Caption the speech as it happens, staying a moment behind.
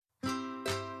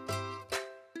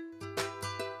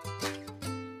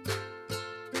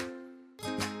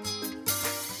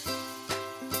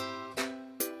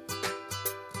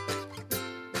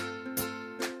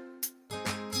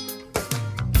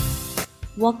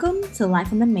Welcome to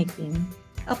Life in the Making,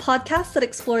 a podcast that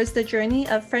explores the journey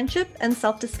of friendship and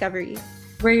self-discovery.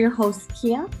 We're your hosts,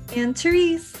 Kia and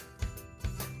Therese.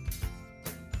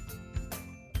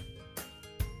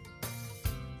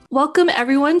 Welcome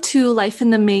everyone to Life in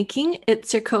the Making.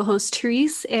 It's your co-host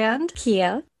Therese and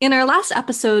Kia. In our last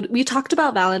episode, we talked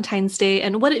about Valentine's Day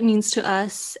and what it means to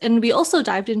us, and we also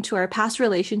dived into our past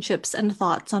relationships and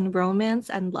thoughts on romance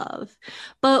and love.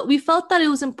 But we felt that it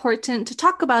was important to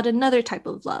talk about another type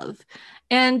of love.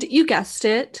 And you guessed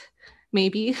it,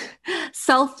 maybe,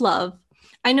 self-love.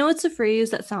 I know it's a phrase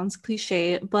that sounds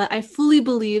cliche, but I fully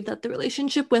believe that the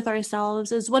relationship with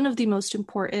ourselves is one of the most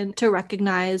important to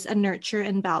recognize and nurture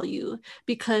and value,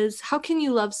 because how can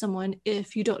you love someone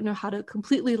if you don't know how to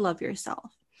completely love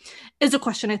yourself? Is a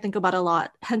question I think about a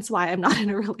lot, hence why I'm not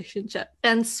in a relationship.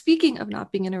 And speaking of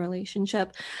not being in a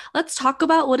relationship, let's talk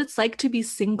about what it's like to be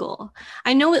single.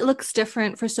 I know it looks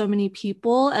different for so many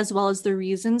people, as well as the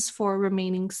reasons for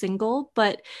remaining single,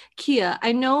 but Kia,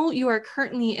 I know you are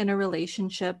currently in a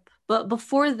relationship, but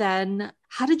before then,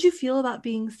 how did you feel about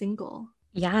being single?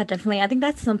 Yeah, definitely. I think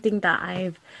that's something that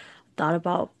I've thought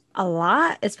about a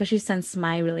lot, especially since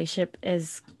my relationship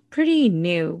is pretty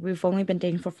new. We've only been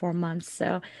dating for 4 months,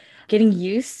 so getting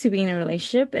used to being in a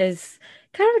relationship is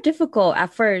kind of difficult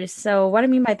at first. So what I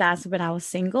mean by that is when I was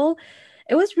single,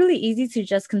 it was really easy to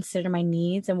just consider my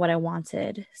needs and what I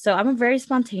wanted. So I'm a very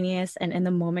spontaneous and in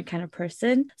the moment kind of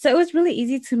person. So it was really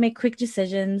easy to make quick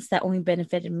decisions that only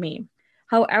benefited me.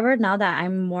 However, now that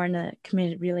I'm more in a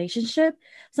committed relationship,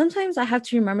 sometimes I have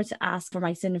to remember to ask for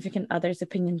my significant other's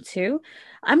opinion too.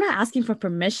 I'm not asking for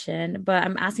permission, but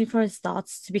I'm asking for his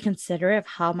thoughts to be considerate of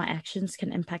how my actions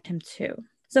can impact him too.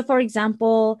 So, for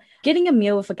example, getting a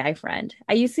meal with a guy friend.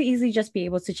 I used to easily just be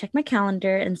able to check my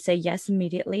calendar and say yes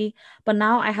immediately, but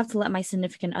now I have to let my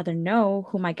significant other know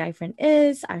who my guy friend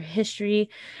is, our history,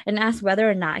 and ask whether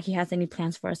or not he has any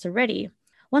plans for us already.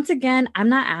 Once again, I'm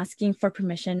not asking for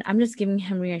permission. I'm just giving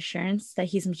him reassurance that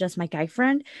he's just my guy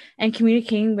friend and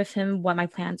communicating with him what my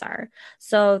plans are.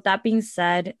 So, that being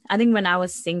said, I think when I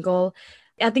was single,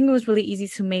 I think it was really easy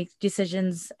to make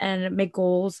decisions and make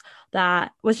goals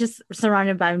that was just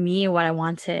surrounded by me and what I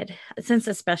wanted. Since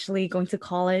especially going to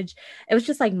college, it was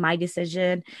just like my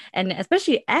decision. And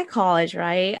especially at college,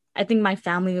 right? I think my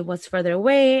family was further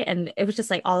away and it was just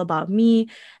like all about me.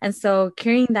 And so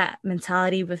carrying that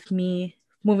mentality with me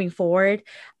moving forward,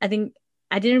 I think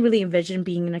I didn't really envision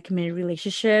being in a committed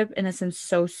relationship in a sense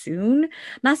so soon.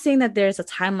 Not saying that there's a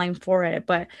timeline for it,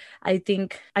 but I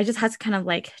think I just had to kind of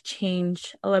like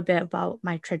change a little bit about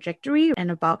my trajectory and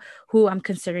about who I'm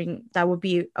considering that would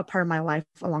be a part of my life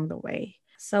along the way.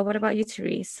 So what about you,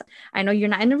 Therese? I know you're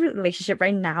not in a relationship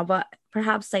right now, but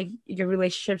perhaps like your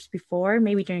relationships before,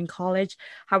 maybe during college,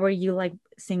 how were you like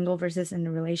single versus in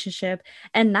a relationship?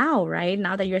 And now, right?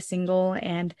 Now that you're single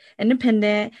and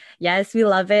independent, yes, we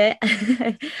love it.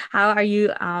 How are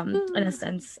you, in a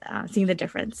sense, seeing the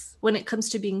difference? When it comes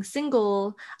to being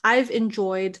single, I've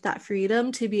enjoyed that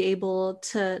freedom to be able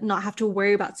to not have to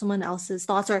worry about someone else's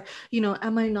thoughts or,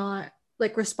 am I not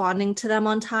like responding to them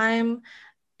on time?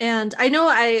 And I know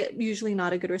I usually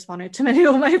not a good responder to many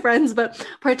of my friends, but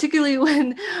particularly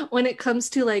when it comes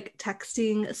to like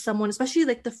texting someone, especially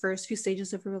like the first few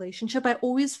stages of a relationship, I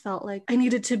always felt like I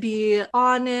needed to be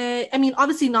on it. I mean,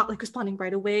 obviously not like responding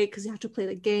right away because you have to play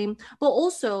the game, but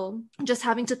also just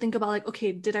having to think about like,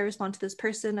 okay, did I respond to this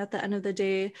person at the end of the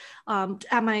day? Am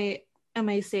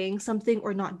I saying something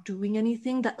or not doing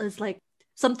anything that is like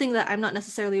something that I'm not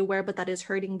necessarily aware, but that is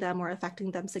hurting them or affecting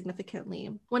them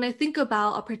significantly. When I think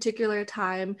about a particular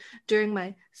time during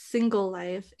my single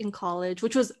life in college,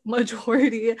 which was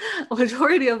majority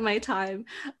of my time,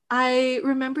 I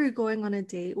remember going on a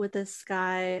date with this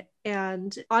guy,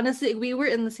 and honestly, we were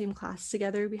in the same class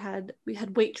together. We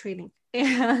had weight training.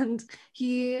 And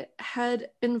he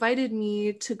had invited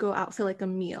me to go out for like a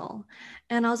meal.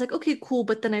 And I was like, okay, cool.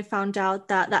 But then I found out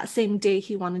that same day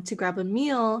he wanted to grab a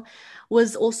meal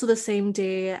was also the same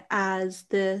day as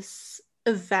this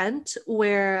event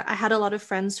where I had a lot of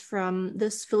friends from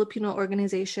this Filipino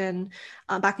organization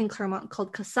back in Claremont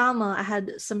called Kasama. I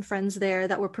had some friends there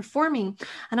that were performing,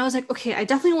 and I was like, okay, I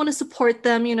definitely want to support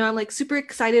them. I'm like super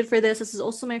excited for this. This is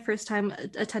also my first time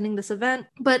attending this event,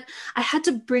 but I had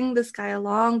to bring this guy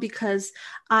along because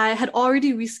I had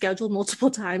already rescheduled multiple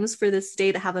times for this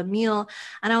day to have a meal.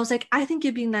 And I was like, I think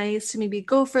it'd be nice to maybe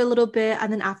go for a little bit,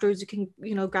 and then afterwards you can,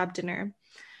 grab dinner.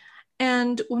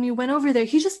 And when we went over there,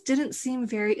 he just didn't seem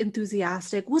very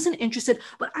enthusiastic, wasn't interested.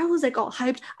 But I was like all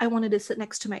hyped. I wanted to sit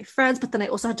next to my friends, but then I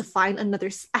also had to find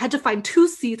I had to find two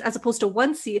seats as opposed to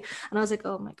one seat. And I was like,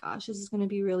 oh my gosh, this is going to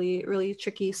be really, really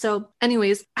tricky. So,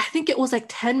 anyways, I think it was like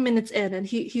 10 minutes in, and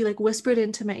he like whispered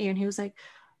into my ear and he was like,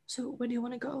 so when do you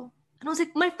want to go? And I was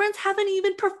like, my friends haven't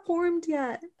even performed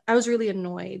yet. I was really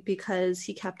annoyed because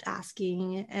he kept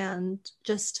asking and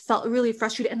just felt really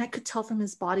frustrated. And I could tell from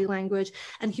his body language.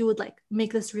 And he would like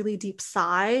make this really deep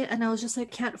sigh. And I was just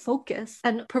like, can't focus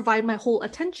and provide my whole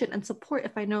attention and support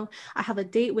if I know I have a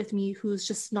date with me who's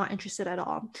just not interested at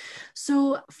all.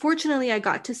 So fortunately, I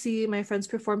got to see my friends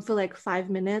perform for like 5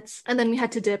 minutes. And then we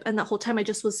had to dip. And that whole time I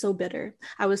just was so bitter.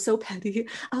 I was so petty.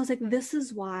 I was like, this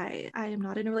is why I am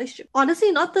not in a relationship.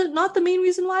 Honestly, not the main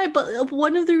reason why, but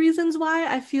one of the reasons why.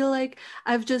 I feel like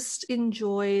I've just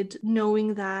enjoyed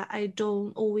knowing that I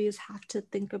don't always have to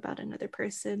think about another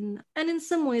person. And in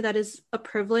some way, that is a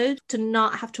privilege. To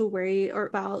not have to worry or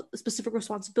about specific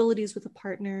responsibilities with a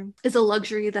partner is a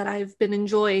luxury that I've been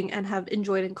enjoying and have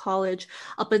enjoyed in college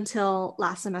up until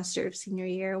last semester of senior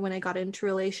year when I got into a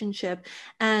relationship.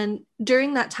 And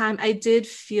during that time, I did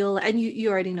feel, and you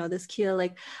already know this, Kia,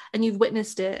 like, and you've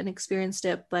witnessed it and experienced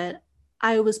it, but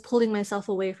I was pulling myself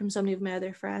away from so many of my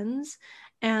other friends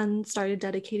and started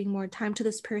dedicating more time to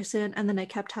this person. And then I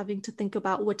kept having to think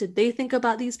about, what did they think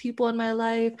about these people in my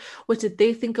life? What did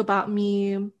they think about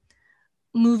me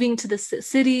moving to the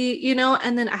city,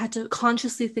 and then I had to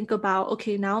consciously think about,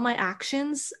 okay, now my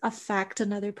actions affect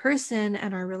another person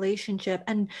and our relationship.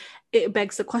 And it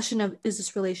begs the question of, is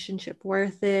this relationship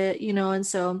worth it? And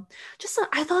so just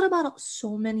I thought about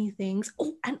so many things.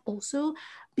 Oh, and also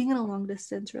being in a long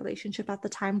distance relationship at the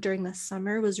time during the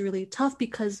summer was really tough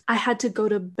because I had to go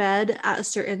to bed at a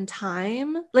certain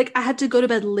time. Like I had to go to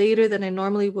bed later than I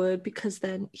normally would because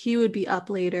then he would be up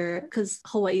later because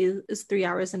Hawaii is 3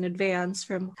 hours in advance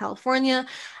from California.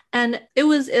 And it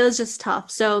was just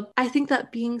tough. So I think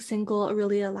that being single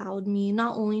really allowed me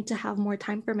not only to have more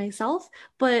time for myself,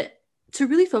 but to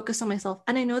really focus on myself.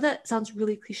 And I know that sounds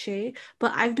really cliche,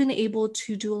 but I've been able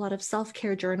to do a lot of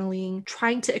self-care journaling,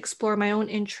 trying to explore my own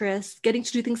interests, getting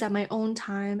to do things at my own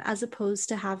time, as opposed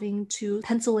to having to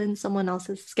pencil in someone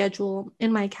else's schedule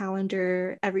in my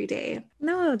calendar every day.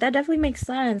 No, that definitely makes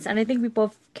sense. And I think we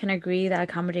both can agree that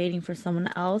accommodating for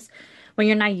someone else when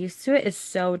you're not used to it is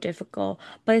so difficult.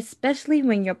 But especially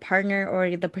when your partner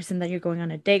or the person that you're going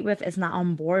on a date with is not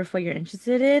on board with what you're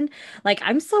interested in. Like,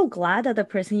 I'm so glad that the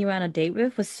person you went on a date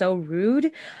with was so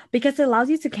rude because it allows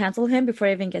you to cancel him before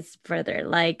it even gets further.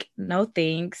 Like, no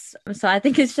thanks. So I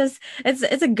think it's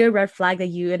a good red flag that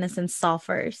you in a sense saw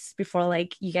first before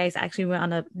like you guys actually went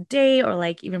on a date or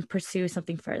like even pursue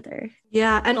something further.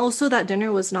 Yeah, and also that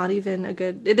dinner was not even a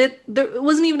good there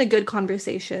wasn't even a good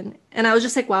conversation. And I was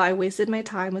just like, wow, I wasted my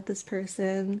time with this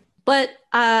person. But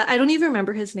I don't even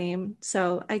remember his name,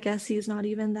 so I guess he's not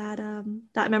even that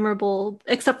memorable,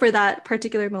 except for that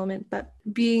particular moment. But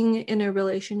being in a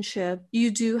relationship,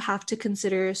 you do have to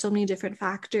consider so many different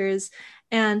factors.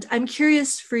 And I'm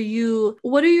curious for you,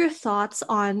 what are your thoughts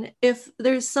on if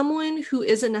there's someone who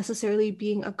isn't necessarily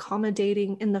being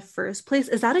accommodating in the first place?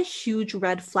 Is that a huge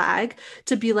red flag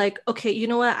to be like, okay, you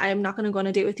know what? I'm not going to go on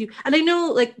a date with you. And I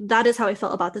know like that is how I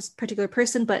felt about this particular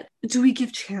person, but do we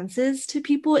give chances to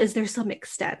people? Is there some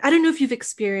extent? I don't know if you've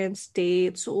experienced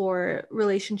dates or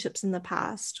relationships in the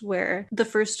past where the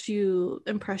first few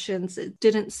impressions it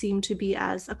didn't seem to be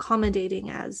as accommodating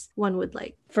as one would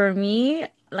like. For me,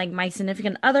 like my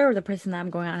significant other or the person that I'm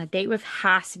going on a date with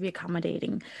has to be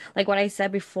accommodating. Like what I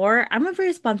said before, I'm a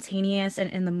very spontaneous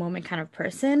and in the moment kind of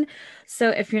person. So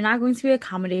if you're not going to be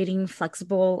accommodating,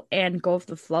 flexible, and go with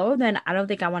the flow, then I don't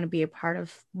think I want to be a part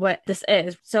of what this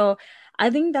is. So I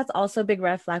think that's also a big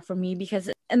red flag for me because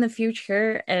in the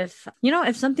future, if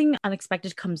something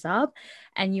unexpected comes up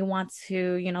and you want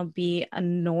to, be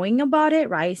annoying about it,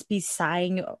 right? Be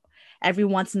sighing every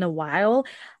once in a while,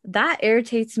 that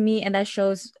irritates me and that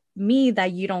shows me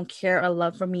that you don't care or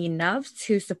love for me enough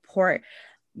to support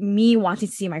me wanting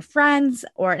to see my friends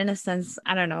or in a sense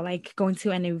I don't know like going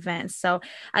to an event. So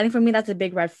I think for me that's a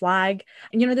big red flag.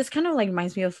 And this kind of like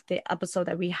reminds me of the episode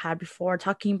that we had before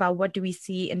talking about what do we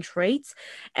see in traits,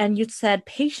 and you said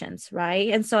patience, right?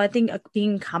 And so I think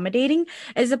being accommodating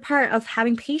is a part of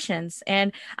having patience.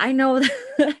 And I know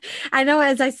I know,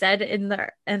 as I said in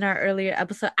our earlier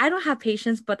episode, I don't have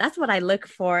patience, but that's what I look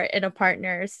for in a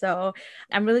partner. So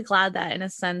I'm really glad that in a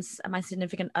sense my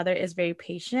significant other is very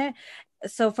patient.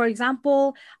 So for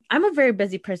example, I'm a very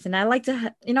busy person. I like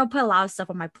to, put a lot of stuff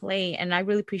on my plate, and I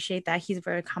really appreciate that he's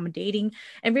very accommodating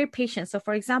and very patient. So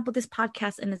for example, this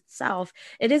podcast in itself,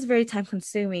 it is very time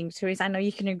consuming. Therese, I know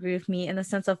you can agree with me in the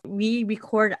sense of we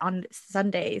record on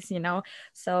Sundays,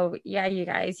 So yeah, you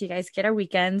guys get our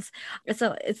weekends.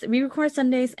 So we record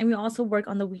Sundays and we also work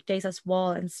on the weekdays as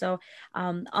well. And so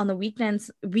on the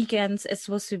weekends it's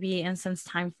supposed to be in sense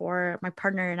time for my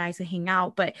partner and I to hang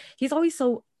out, but he's always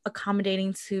so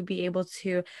accommodating to be able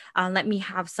to let me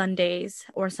have Sundays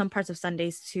or some parts of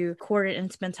Sundays to court it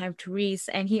and spend time with Therese.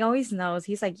 And he always knows.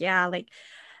 He's like, yeah, like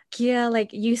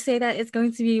you say that it's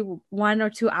going to be 1 or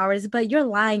 2 hours, but you're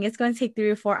lying. It's going to take 3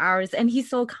 or 4 hours. And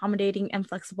he's so accommodating and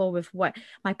flexible with what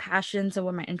my passions and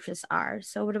what my interests are.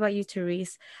 So what about you,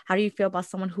 Therese? How do you feel about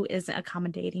someone who isn't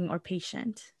accommodating or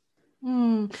patient?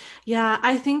 Yeah,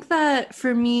 I think that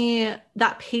for me,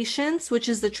 that patience, which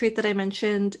is the trait that I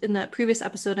mentioned in the previous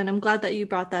episode, and I'm glad that you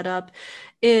brought that up,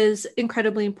 is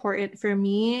incredibly important for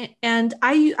me. And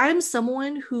I'm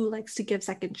someone who likes to give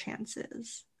second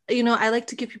chances. I like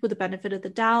to give people the benefit of the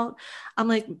doubt. I'm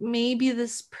like, maybe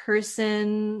this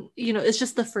person, it's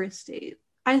just the first date.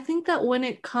 I think that when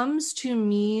it comes to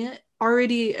me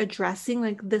already addressing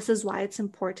like this is why it's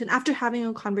important after having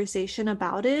a conversation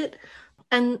about it,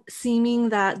 and seeming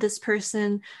that this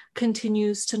person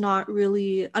continues to not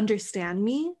really understand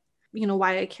me,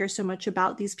 why I care so much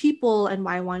about these people and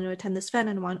why I want to attend this event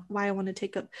and why I want to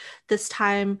take up this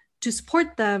time to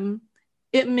support them,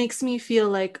 it makes me feel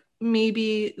like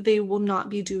maybe they will not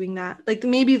be doing that. Like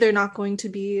maybe they're not going to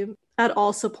be at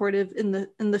all supportive in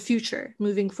the future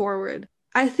moving forward.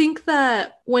 I think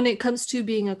that when it comes to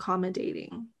being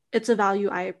accommodating, it's a value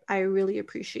I really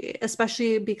appreciate,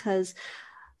 especially because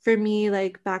for me,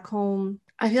 like back home,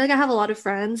 I feel like I have a lot of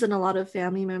friends and a lot of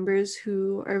family members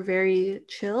who are very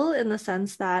chill in the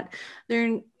sense that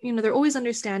they're always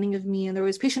understanding of me and they're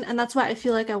always patient. And that's why I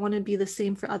feel like I want to be the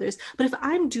same for others. But if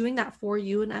I'm doing that for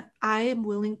you and I am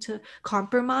willing to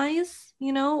compromise,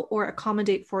 or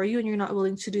accommodate for you, and you're not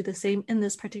willing to do the same in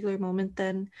this particular moment,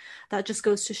 then that just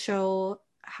goes to show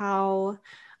how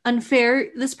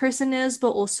unfair this person is, but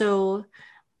also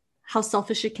how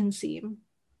selfish it can seem.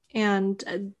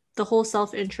 And the whole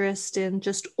self-interest and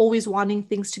just always wanting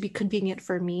things to be convenient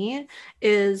for me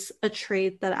is a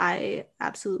trait that I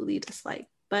absolutely dislike.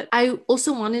 But I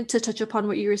also wanted to touch upon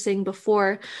what you were saying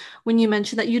before when you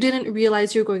mentioned that you didn't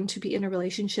realize you're going to be in a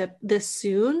relationship this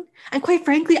soon. And quite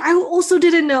frankly, I also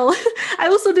didn't know. I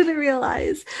also didn't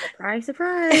realize. Surprise,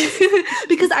 surprise.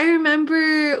 Because I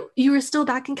remember you were still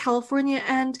back in California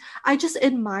and I just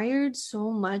admired so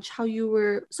much how you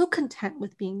were so content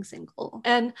with being single.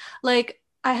 And like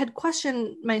I had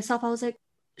questioned myself. I was like,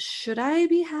 should I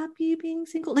be happy being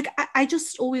single? Like, I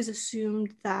just always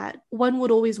assumed that one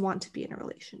would always want to be in a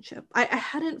relationship. I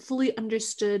hadn't fully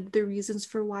understood the reasons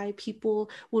for why people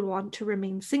would want to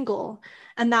remain single.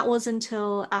 And that was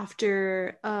until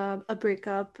after a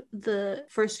breakup, the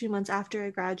first few months after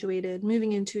I graduated,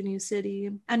 moving into a new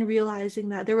city, and realizing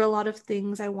that there were a lot of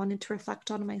things I wanted to reflect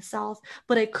on myself,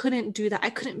 but I couldn't do that. I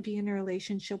couldn't be in a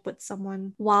relationship with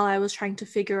someone while I was trying to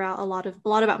figure out a lot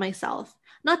about myself.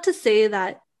 Not to say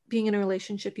that being in a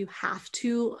relationship, you have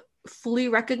to fully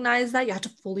recognize that, you have to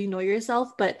fully know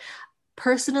yourself. But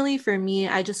personally, for me,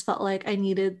 I just felt like I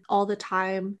needed all the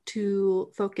time to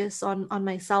focus on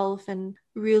myself and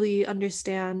really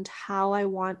understand how I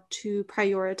want to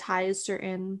prioritize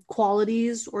certain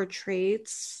qualities or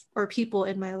traits or people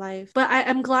in my life. But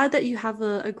I'm glad that you have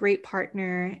a great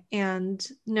partner, and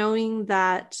knowing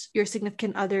that your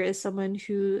significant other is someone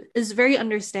who is very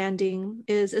understanding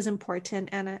is important.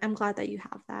 And I'm glad that you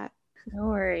have that. No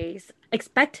worries.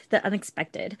 Expect the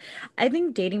unexpected. I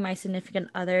think dating my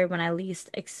significant other when I least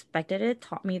expected it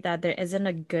taught me that there isn't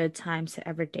a good time to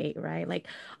ever date, right? Like,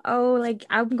 oh, like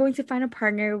I'm going to find a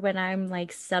partner when I'm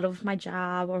like settled with my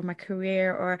job or my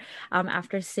career or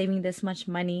after saving this much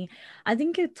money. I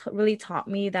think it really taught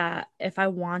me that if I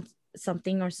want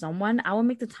something or someone, I will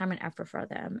make the time and effort for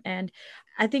them. And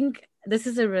I think this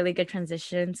is a really good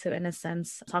transition to, in a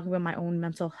sense, talking about my own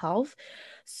mental health.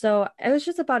 So it was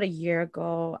just about a year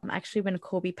ago, actually, when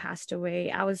Kobe passed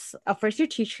away. I was a first year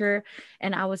teacher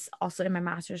and I was also in my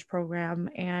master's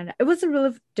program. And it was a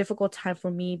really difficult time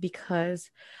for me because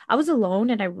I was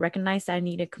alone and I recognized that I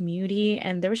needed community.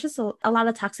 And there was just a lot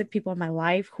of toxic people in my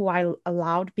life who I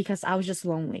allowed because I was just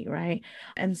lonely, right?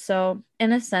 And so,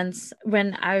 in a sense,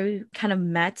 when I kind of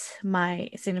met my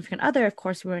significant other, of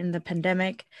course, we were in the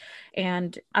pandemic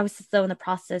and I was still in the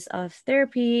process of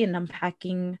therapy and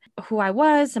unpacking who I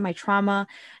was and my trauma.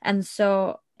 And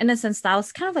so, in a sense, that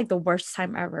was kind of like the worst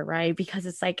time ever, right? Because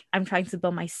it's like I'm trying to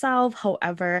build myself.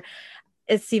 However,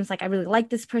 it seems like I really like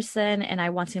this person and I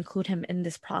want to include him in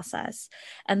this process.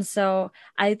 And so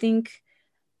I think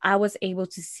I was able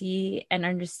to see and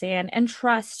understand and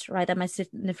trust, right, that my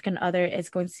significant other is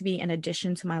going to be an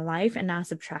addition to my life and not a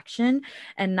subtraction,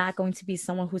 and not going to be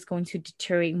someone who's going to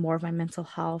deteriorate more of my mental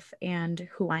health and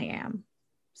who I am.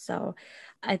 So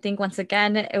I think once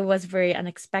again, it was very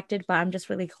unexpected, but I'm just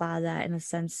really glad that in a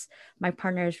sense, my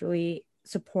partner is really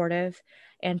supportive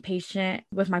and patient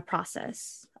with my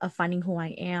process of finding who I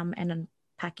am and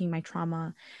unpacking my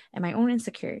trauma and my own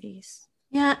insecurities.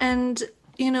 Yeah, and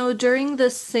during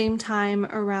this same time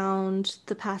around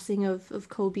the passing of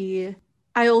Kobe,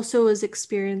 I also was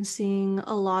experiencing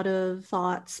a lot of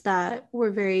thoughts that were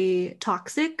very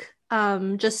toxic,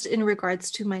 just in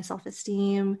regards to my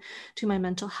self-esteem, to my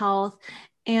mental health.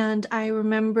 And I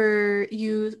remember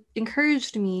you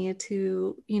encouraged me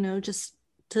to, just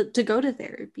to go to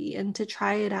therapy and to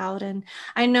try it out. And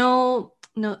I know,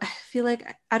 no, I feel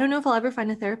like I don't know if I'll ever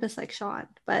find a therapist like Sean,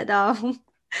 but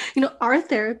our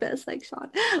therapist like Sean.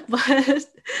 But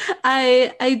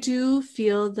I do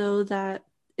feel though that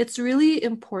it's really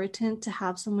important to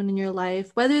have someone in your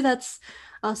life, whether that's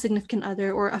a significant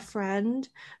other or a friend,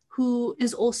 who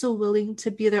is also willing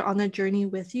to be there on the journey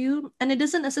with you. And it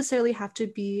doesn't necessarily have to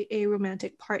be a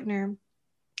romantic partner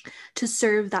to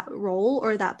serve that role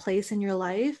or that place in your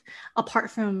life apart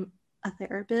from a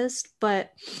therapist.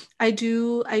 But I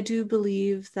do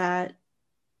believe that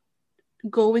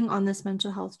going on this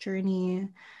mental health journey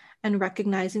and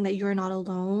recognizing that you're not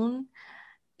alone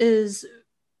is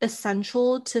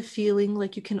essential to feeling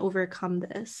like you can overcome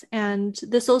this. And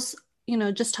this also,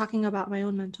 just talking about my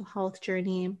own mental health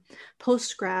journey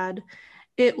post grad,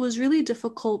 it was really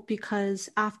difficult because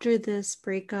after this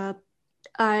breakup,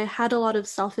 I had a lot of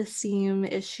self-esteem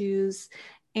issues,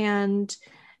 and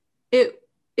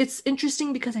it's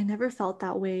interesting because I never felt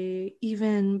that way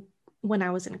even when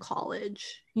I was in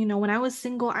college. When I was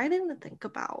single, I didn't think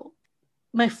about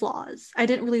my flaws. I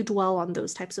didn't really dwell on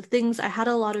those types of things. I had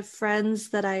a lot of friends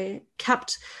that I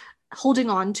kept holding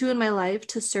on to in my life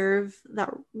to serve that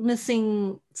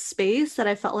missing space that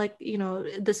I felt like,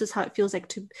 this is how it feels like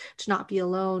to not be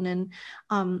alone. And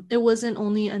it wasn't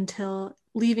only until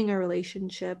leaving a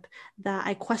relationship that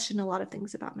I questioned a lot of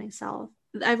things about myself.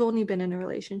 I've only been in a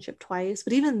relationship twice,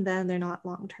 but even then they're not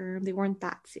long term. They weren't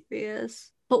that serious.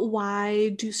 But why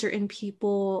do certain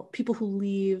people who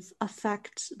leave,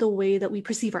 affect the way that we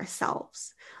perceive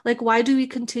ourselves? Like, why do we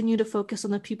continue to focus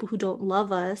on the people who don't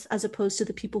love us as opposed to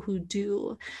the people who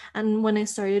do? And when I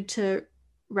started to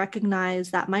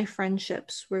recognize that my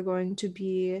friendships were going to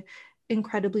be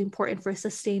incredibly important for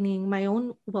sustaining my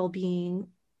own well-being,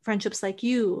 friendships like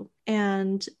you,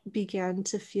 and began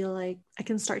to feel like I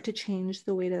can start to change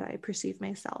the way that I perceive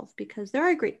myself, because there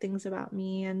are great things about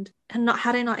me, and not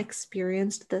had I not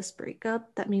experienced this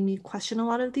breakup that made me question a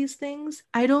lot of these things,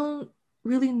 I don't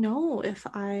really know if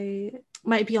I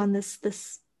might be on this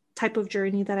type of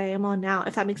journey that I am on now,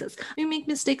 if that makes sense. We make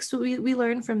mistakes, so we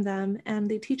learn from them, and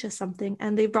they teach us something,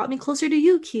 and they brought me closer to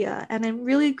you, Kia, and I'm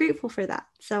really grateful for that.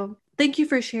 So thank you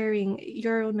for sharing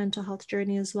your own mental health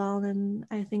journey as well. And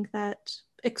I think that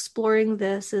exploring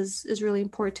this is really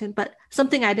important, but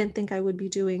something I didn't think I would be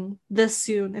doing this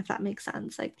soon, if that makes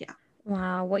sense. Like, yeah.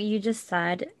 Wow, what you just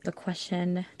said, the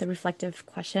question, the reflective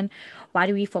question, why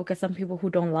do we focus on people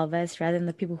who don't love us rather than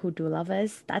the people who do love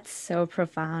us? That's so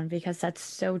profound because that's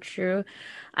so true.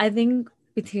 I think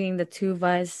between the two of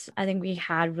us, I think we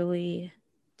had really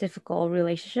difficult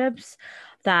relationships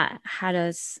that had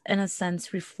us, in a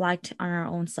sense, reflect on our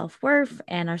own self-worth,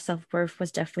 and our self-worth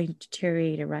was definitely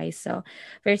deteriorated, right? So,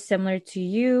 very similar to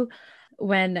you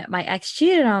when my ex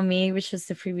cheated on me, which was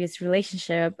the previous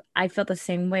relationship, I felt the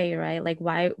same way, right? Like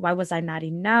why was I not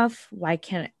enough? Why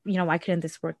couldn't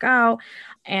this work out?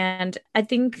 And I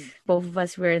think both of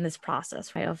us were in this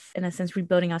process, right? Of, in a sense,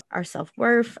 rebuilding our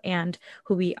self-worth and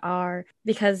who we are.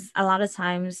 Because a lot of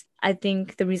times I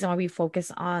think the reason why we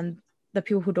focus on the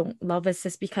people who don't love us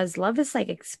is because love is like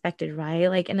expected, right?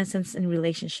 Like in a sense, in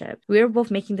relationship, we're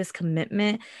both making this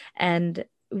commitment, and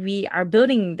we are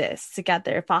building this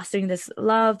together, fostering this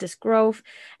love, this growth.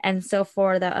 And so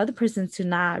for the other person to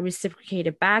not reciprocate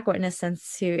it back, or in a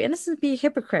sense be a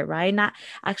hypocrite, right? Not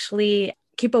actually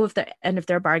keep up with the end of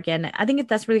their bargain. I think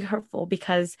that's really hurtful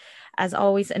because, as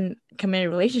always in committed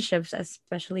relationships,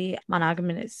 especially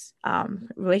monogamous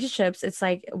relationships, it's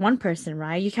like one person,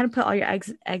 right? You can't put all your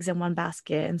eggs in one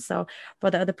basket. And so for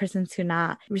the other person to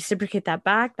not reciprocate that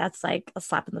back, that's like a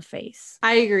slap in the face.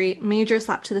 I agree. Major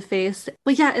slap to the face.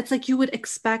 But yeah, it's like you would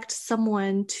expect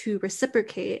someone to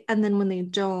reciprocate, and then when they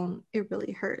don't, it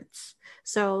really hurts.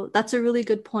 So that's a really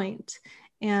good point.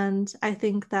 And I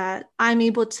think that I'm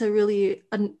able to really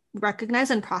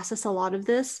recognize and process a lot of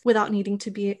this without needing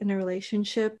to be in a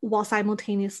relationship while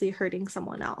simultaneously hurting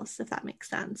someone else, if that makes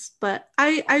sense. But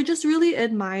I just really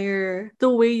admire the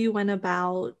way you went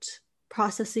about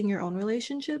processing your own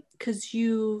relationship, because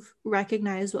you've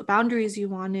recognized what boundaries you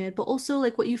wanted, but also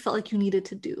like what you felt like you needed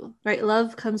to do, right?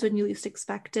 Love comes when you least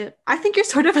expect it. I think you're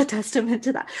sort of a testament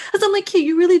to that. Because I'm like, hey,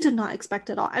 you really did not expect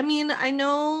it all. I mean, I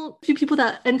know a few people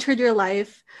that entered your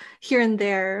life here and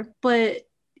there, but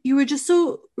you were just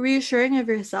so reassuring of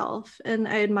yourself. And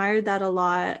I admired that a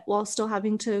lot while still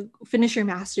having to finish your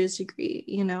master's degree,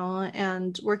 you know,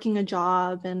 and working a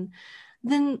job. And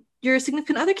then your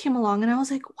significant other came along, and I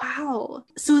was like, wow.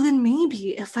 So then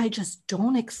maybe if I just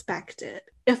don't expect it,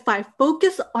 if I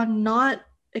focus on not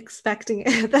expecting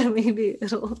it, then maybe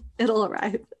it'll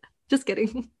arrive. Just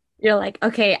kidding. You're like,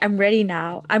 okay, I'm ready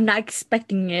now. I'm not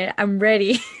expecting it. I'm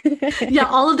ready. Yeah,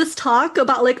 all of this talk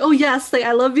about like, oh yes, like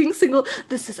I love being single.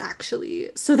 This is actually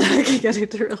so that I can get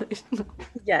into a relationship.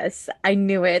 Yes, I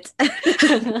knew it.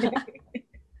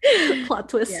 Plot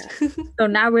twist. Yeah. So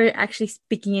now we're actually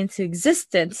speaking into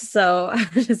existence. So I'm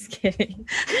just kidding.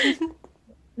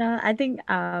 No, I think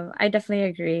I definitely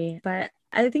agree. But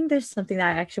I think there's something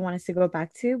that I actually want us to go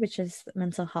back to, which is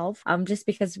mental health. Just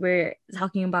because we're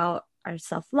talking about our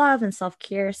self-love and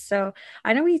self-care. So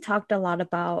I know we talked a lot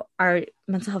about our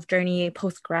mental health journey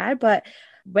post-grad, but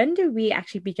when do we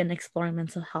actually begin exploring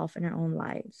mental health in our own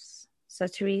lives? So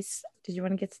Therese, did you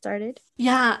want to get started?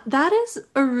 Yeah, that is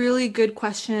a really good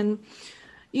question.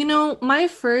 You know, my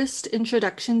first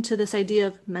introduction to this idea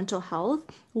of mental health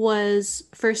was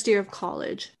first year of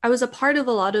college. I was a part of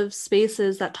a lot of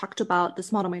spaces that talked about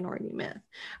this model minority myth,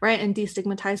 right? And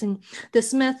destigmatizing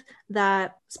this myth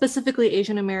that specifically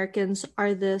Asian Americans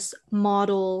are this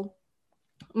model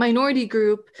minority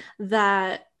group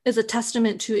that is a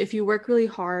testament to if you work really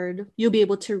hard, you'll be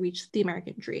able to reach the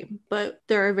American dream. But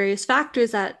there are various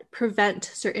factors that prevent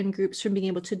certain groups from being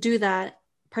able to do that,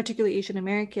 particularly Asian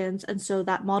Americans. And so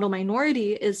that model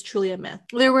minority is truly a myth.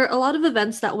 There were a lot of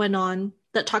events that went on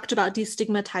that talked about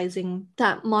destigmatizing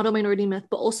that model minority myth,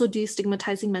 but also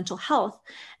destigmatizing mental health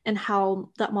and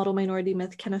how that model minority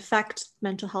myth can affect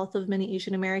mental health of many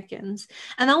Asian Americans.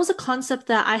 And that was a concept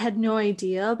that I had no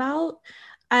idea about.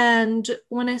 And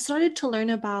when I started to learn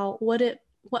about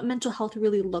what mental health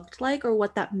really looked like or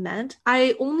what that meant,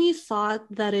 I only thought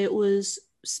that it was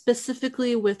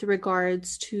specifically with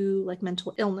regards to like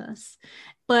mental illness,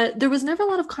 but there was never a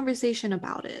lot of conversation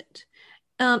about it,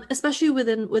 especially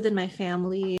within my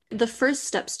family. The first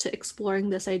steps to exploring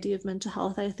this idea of mental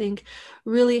health, I think,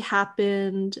 really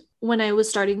happened when I was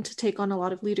starting to take on a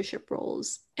lot of leadership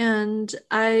roles. And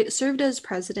I served as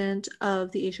president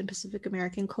of the Asian Pacific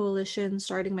American Coalition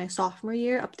starting my sophomore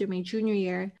year up through my junior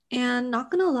year. And not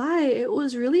gonna lie, it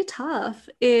was really tough.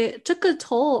 It took a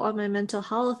toll on my mental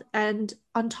health. And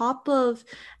on top of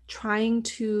trying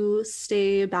to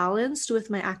stay balanced with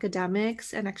my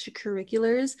academics and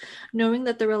extracurriculars, knowing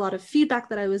that there were a lot of feedback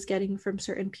that I was getting from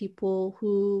certain people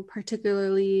who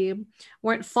particularly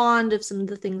weren't fond of some of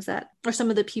the things that, or some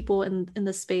of the people in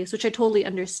the space, which I totally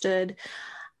understood.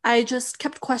 I just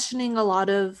kept questioning a lot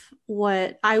of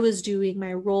what I was doing,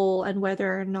 my role, and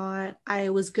whether or not I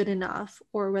was good enough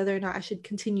or whether or not I should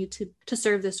continue to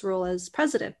serve this role as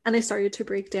president. And I started to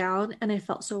break down and I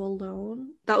felt so alone.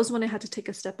 That was when I had to take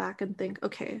a step back and think,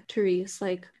 okay, Therese,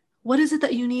 like, what is it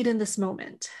that you need in this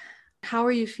moment? How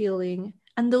are you feeling?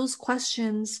 And those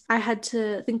questions I had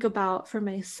to think about for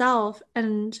myself.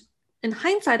 And in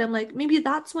hindsight, I'm like, maybe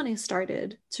that's when I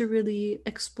started to really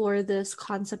explore this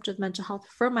concept of mental health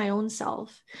for my own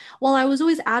self. While I was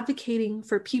always advocating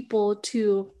for people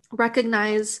to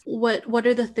recognize what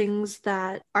are the things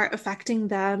that are affecting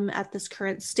them at this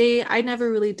current state, I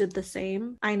never really did the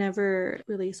same. I never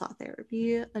really sought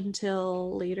therapy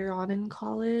until later on in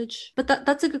college. But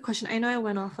that's a good question. I know I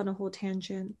went off on a whole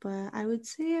tangent, but I would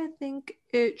say I think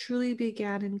it truly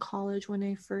began in college when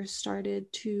I first started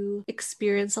to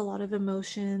experience a lot of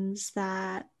emotions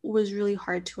that was really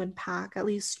hard to unpack, at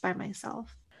least by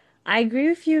myself. I agree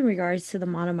with you in regards to the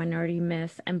model minority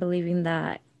myth and believing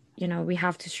that, we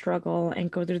have to struggle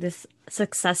and go through this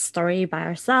success story by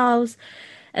ourselves.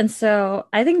 And so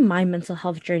I think my mental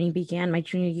health journey began my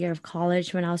junior year of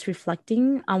college when I was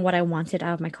reflecting on what I wanted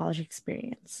out of my college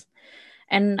experience.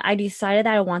 And I decided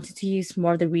that I wanted to use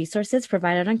more of the resources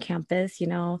provided on campus,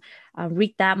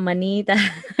 reap that money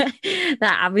that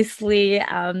that obviously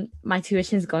my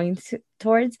tuition is going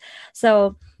towards.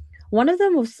 So One of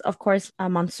them was, of course,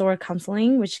 Montessori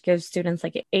counseling, which gives students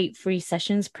like 8 free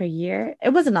sessions per year. It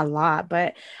wasn't a lot,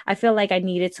 but I feel like I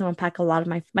needed to unpack a lot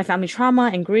of my family trauma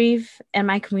and grief. And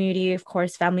my community, of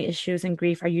course, family issues and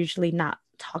grief are usually not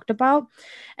talked about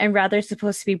and rather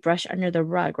supposed to be brushed under the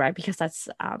rug, right? Because that's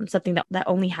something that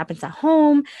only happens at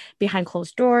home, behind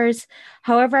closed doors.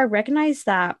 However, I recognize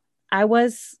that I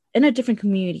was in a different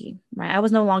community, right? I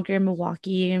was no longer in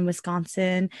Milwaukee in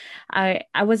Wisconsin. I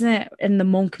wasn't in the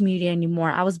Hmong community anymore.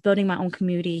 I was building my own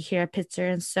community here at Pitzer.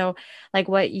 And so like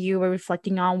what you were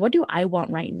reflecting on, what do I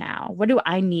want right now? What do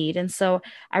I need? And so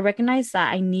I recognized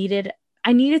that I needed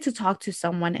to talk to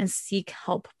someone and seek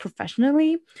help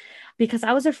professionally because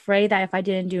I was afraid that if I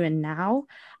didn't do it now,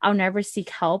 I'll never seek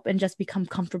help and just become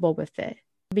comfortable with it.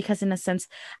 Because in a sense,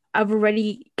 I've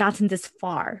already gotten this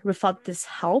far without this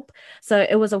help. So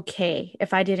it was okay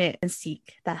if I didn't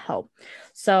seek that help.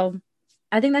 So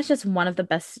I think that's just one of the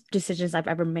best decisions I've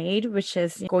ever made, which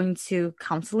is going to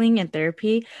counseling and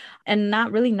therapy and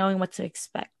not really knowing what to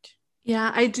expect.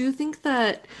 Yeah, I do think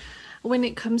that when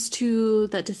it comes to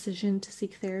that decision to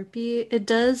seek therapy, it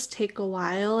does take a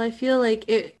while. I feel like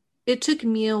it took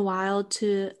me a while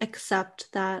to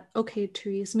accept that, okay,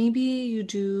 Therese, maybe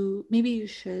you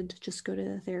should just go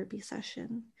to a therapy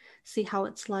session, see how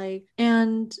it's like.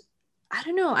 And I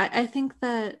don't know, I think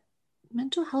that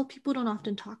mental health people don't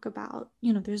often talk about.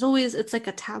 It's like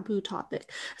a taboo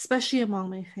topic, especially among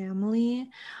my family.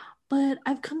 But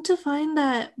I've come to find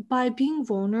that by being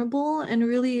vulnerable and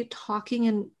really talking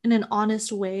in an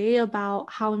honest way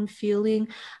about how I'm feeling,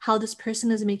 how this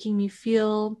person is making me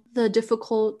feel, the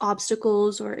difficult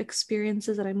obstacles or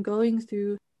experiences that I'm going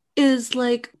through, is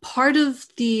like part of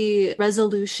the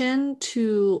resolution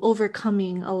to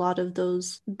overcoming a lot of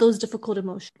those difficult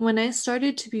emotions. When I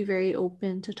started to be very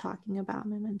open to talking about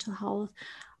my mental health,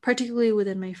 particularly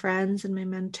within my friends and my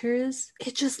mentors,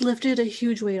 it just lifted a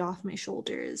huge weight off my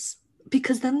shoulders.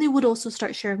 Because then they would also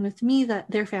start sharing with me that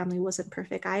their family wasn't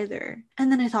perfect either.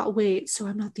 And then I thought, wait, so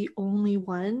I'm not the only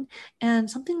one. And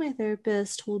something my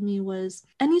therapist told me was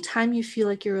anytime you feel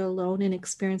like you're alone in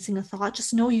experiencing a thought,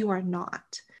 just know you are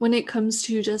not. When it comes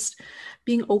to just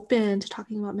being open to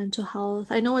talking about mental health,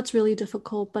 I know it's really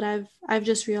difficult, but I've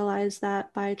just realized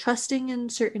that by trusting in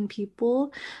certain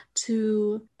people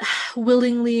to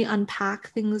willingly unpack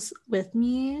things with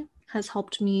me has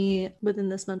helped me within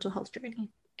this mental health journey.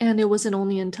 And it wasn't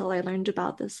only until I learned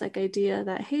about this like idea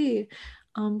that, hey,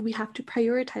 we have to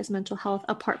prioritize mental health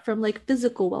apart from like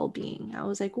physical well-being. I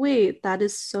was like, wait, that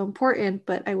is so important,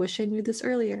 but I wish I knew this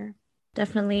earlier.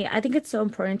 Definitely. I think it's so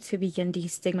important to begin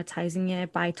destigmatizing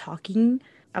it by talking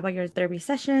about your therapy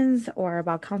sessions or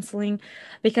about counseling.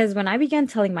 Because when I began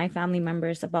telling my family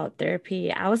members about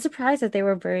therapy, I was surprised that they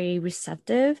were very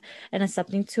receptive and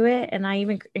accepting to it. And I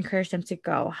even encouraged them to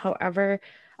go. However,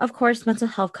 of course, mental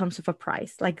health comes with a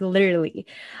price, like literally.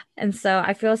 And so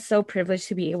I feel so privileged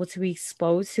to be able to be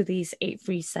exposed to these 8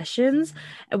 free sessions,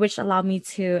 which allowed me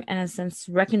to, in a sense,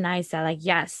 recognize that, like,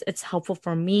 yes, it's helpful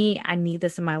for me. I need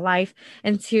this in my life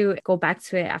and to go back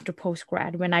to it after post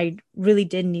grad when I really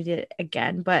did need it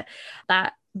again. But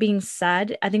that being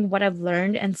said, I think what I've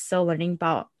learned and still learning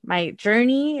about my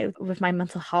journey with my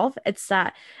mental health, it's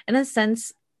that in a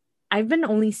sense, I've been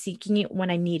only seeking it when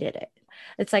I needed it.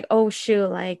 It's like, oh shoot,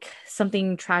 like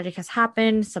something tragic has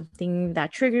happened, something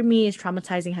that triggered me is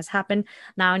traumatizing has happened.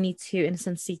 Now I need to, in a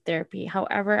sense, seek therapy.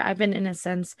 However, I've been, in a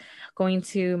sense, going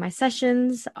to my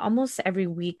sessions almost every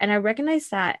week. And I recognize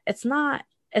that it's not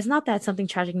that something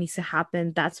tragic needs to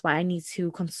happen. That's why I need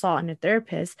to consult on a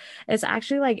therapist. It's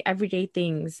actually like everyday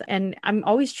things. And I'm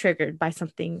always triggered by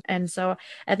something. And so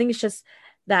I think it's just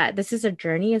that this is a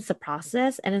journey, it's a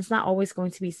process, and it's not always going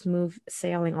to be smooth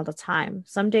sailing all the time.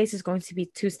 Some days it's going to be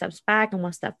 2 steps back and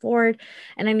 1 step forward.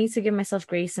 And I need to give myself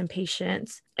grace and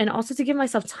patience, and also to give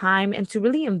myself time and to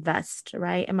really invest,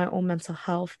 right, in my own mental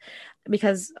health.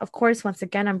 Because, of course, once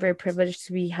again, I'm very privileged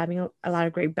to be having a lot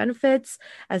of great benefits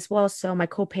as well. So my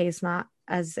copay is not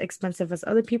as expensive as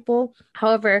other people.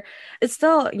 However, it's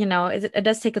still, it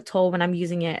does take a toll when I'm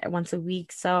using it once a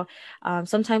week. So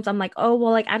sometimes I'm like, oh,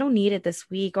 well, like I don't need it this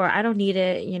week or I don't need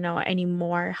it,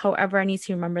 anymore. However, I need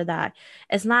to remember that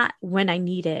it's not when I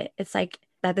need it. It's like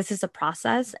that this is a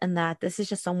process and that this is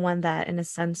just someone that, in a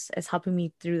sense, is helping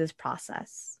me through this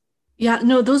process. Yeah,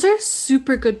 no, those are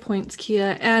super good points,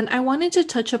 Kia. And I wanted to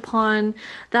touch upon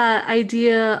that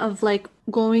idea of like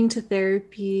going to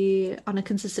therapy on a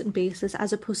consistent basis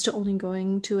as opposed to only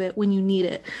going to it when you need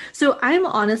it. So I'm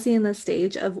honestly in the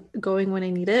stage of going when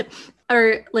I need it.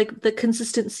 or like the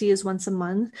consistency is once a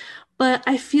month. But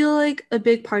I feel like a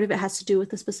big part of it has to do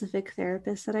with the specific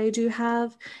therapist that I do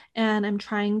have. And I'm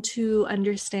trying to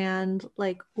understand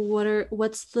like what are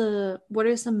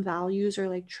some values or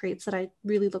like traits that I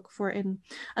really look for in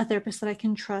a therapist that I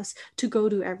can trust to go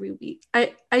to every week.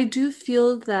 I do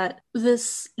feel that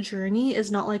this journey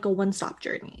is not like a one-stop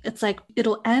journey. It's like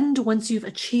it'll end once you've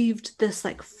achieved this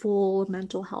like full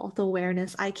mental health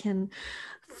awareness. I can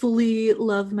fully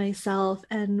love myself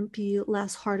and be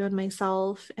less hard on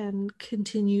myself and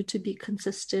continue to be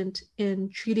consistent in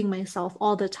treating myself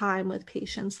all the time with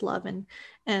patience, love,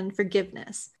 and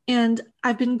forgiveness. And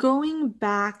I've been going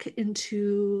back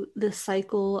into this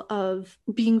cycle of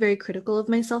being very critical of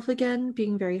myself again,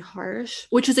 being very harsh,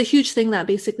 which is a huge thing that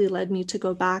basically led me to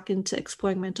go back into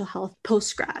exploring mental health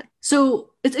post grad.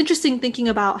 So it's interesting thinking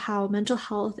about how mental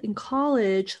health in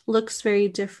college looks very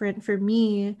different for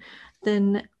me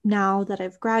than now that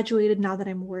I've graduated, now that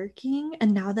I'm working,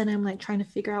 and now that I'm like trying to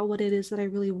figure out what it is that I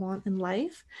really want in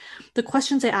life. The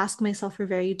questions I ask myself are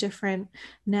very different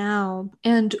now.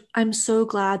 And I'm so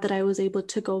glad that I was able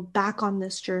to go back on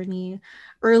this journey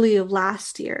early of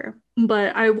last year.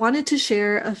 But I wanted to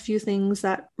share a few things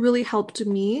that really helped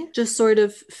me just sort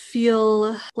of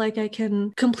feel like I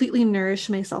can completely nourish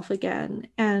myself again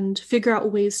and figure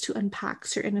out ways to unpack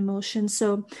certain emotions.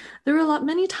 So there were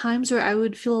many times where I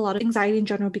would feel a lot of anxiety in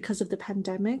general because of the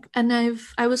pandemic. And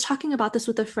I was talking about this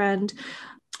with a friend.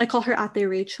 I call her Ate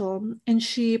Rachel, and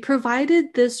she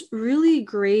provided this really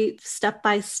great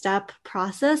step-by-step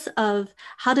process of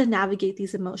how to navigate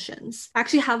these emotions. I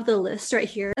actually have the list right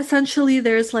here. Essentially,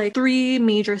 there's like three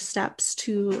major steps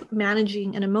to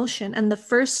managing an emotion, and the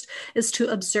first is to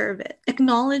observe it.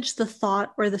 Acknowledge the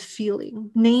thought or the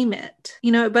feeling. Name it.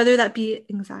 You know, whether that be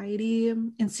anxiety,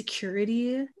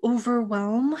 insecurity,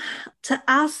 overwhelm, to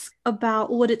ask about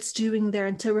what it's doing there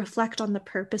and to reflect on the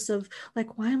purpose of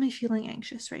like, why am I feeling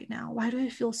anxious right now? Why do I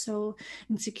feel so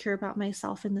insecure about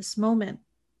myself in this moment?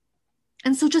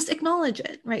 And so just acknowledge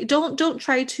it, right? Don't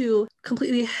try to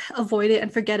completely avoid it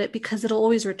and forget it because it'll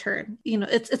always return. You know,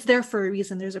 it's there for a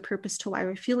reason. There's a purpose to why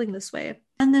we're feeling this way.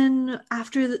 And then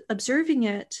after observing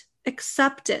it,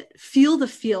 accept it, feel the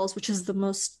feels, which is the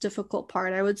most difficult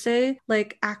part, I would say,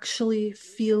 like actually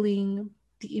feeling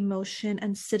the emotion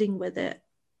and sitting with it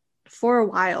for a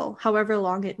while, however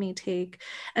long it may take,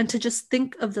 and to just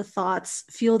think of the thoughts,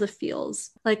 feel the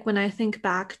feels. Like when I think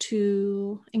back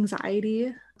to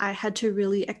anxiety, I had to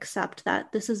really accept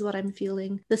that this is what I'm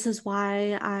feeling. This is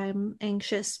why I'm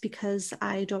anxious because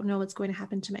I don't know what's going to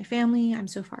happen to my family. I'm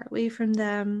so far away from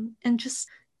them, and just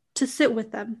to sit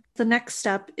with them. The next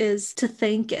step is to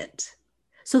thank it.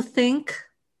 So thank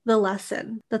the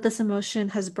lesson that this emotion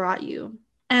has brought you.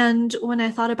 And when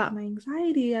I thought about my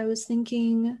anxiety, I was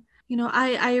thinking, you know,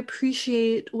 I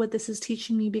appreciate what this is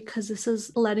teaching me because this is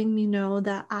letting me know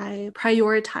that I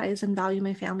prioritize and value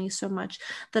my family so much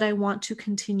that I want to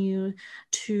continue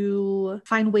to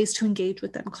find ways to engage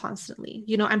with them constantly.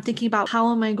 You know, I'm thinking about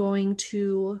how am I going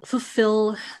to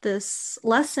fulfill this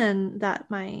lesson that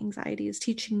my anxiety is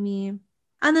teaching me.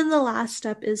 And then the last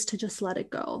step is to just let it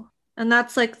go. And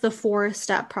that's like the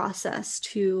four-step process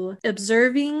to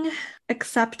observing,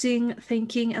 accepting,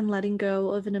 thanking, and letting go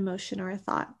of an emotion or a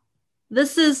thought.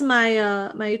 This is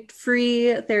my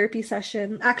free therapy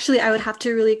session. Actually, I would have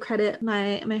to really credit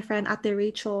my friend Ate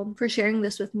Rachel for sharing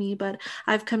this with me, but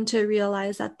I've come to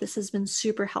realize that this has been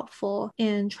super helpful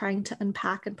in trying to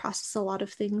unpack and process a lot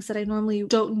of things that I normally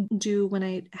don't do when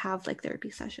I have like therapy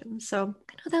sessions. So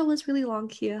I know that was really long,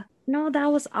 Kia. No,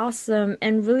 that was awesome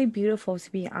and really beautiful,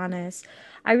 to be honest.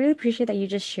 I really appreciate that you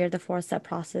just shared the four-step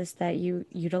process that you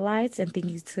utilize, and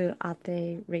thank you to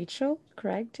Ate Rachel,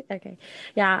 correct? Okay.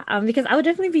 Yeah, because I would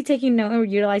definitely be taking note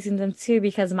and utilizing them too,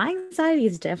 because my anxiety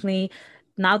is definitely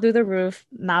now through the roof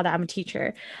now that I'm a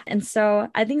teacher. And so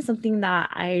I think something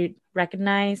that I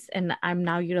recognize and I'm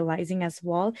now utilizing as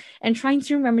well, and trying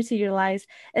to remember to utilize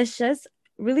is just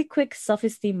really quick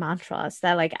self-esteem mantras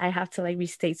that like I have to like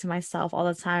restate to myself all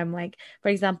the time. Like, for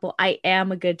example, I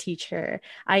am a good teacher.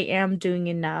 I am doing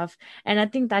enough. And I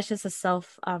think that's just a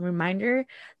self reminder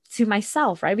to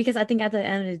myself, right? Because I think at the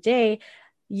end of the day,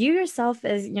 you yourself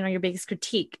is, your biggest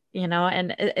critique,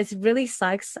 and it really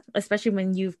sucks, especially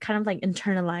when you've kind of like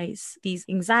internalized these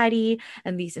anxiety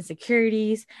and these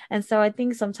insecurities. And so I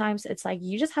think sometimes it's like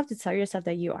you just have to tell yourself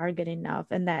that you are good enough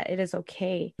and that it is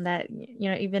okay. That,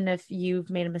 even if you've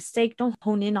made a mistake, don't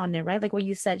hone in on it, right? Like what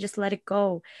you said, just let it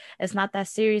go. It's not that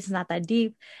serious, it's not that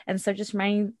deep. And so just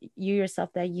reminding you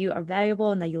yourself that you are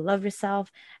valuable and that you love yourself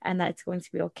and that it's going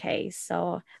to be okay.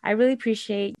 So I really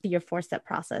appreciate your four-step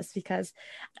process because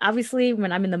obviously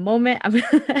when I'm in the moment,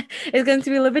 It's going to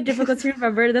be a little bit difficult to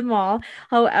remember them all.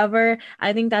 However,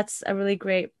 I think that's a really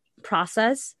great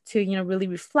process to, really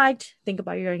reflect, think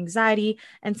about your anxiety,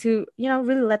 and to,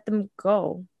 really let them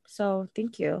go. So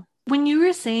thank you. When you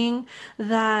were saying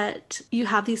that you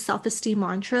have these self-esteem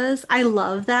mantras, I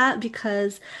love that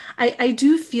because I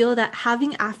do feel that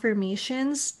having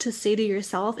affirmations to say to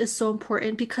yourself is so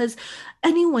important because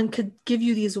anyone could give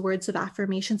you these words of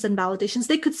affirmations and validations.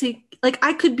 They could say, like,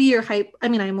 I could be your hype. I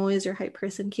mean, I'm always your hype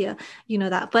person, Kia, you know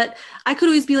that. But I could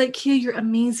always be like, Kia, you're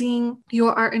amazing. You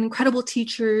are an incredible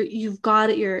teacher. You've got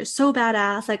it. You're so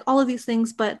badass, like all of these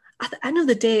things. But at the end of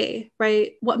the day,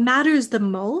 right, what matters the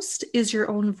most is your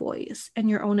own voice and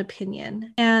your own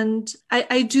opinion. And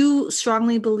I do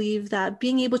strongly believe that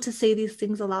being able to say these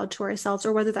things aloud to ourselves,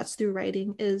 or whether that's through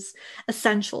writing, is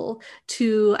essential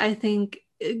to, I think,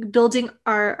 building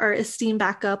our esteem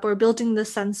back up or building the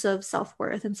sense of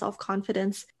self-worth and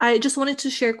self-confidence. I just wanted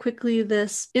to share quickly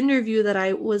this interview that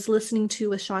I was listening to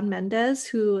with Shawn Mendes,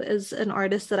 who is an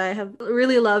artist that I have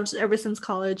really loved ever since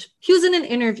college. He was in an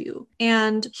interview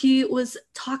and he was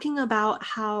talking about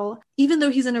how even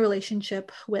though he's in a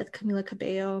relationship with Camila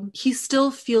Cabello, he still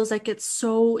feels like it's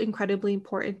so incredibly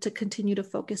important to continue to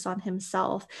focus on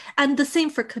himself. And the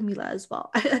same for Camila as well.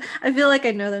 I feel like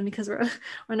I know them because we're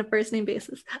on a first name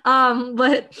basis.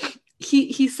 But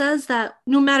he says that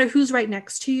no matter who's right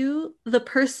next to you, the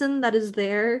person that is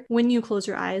there when you close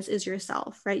your eyes is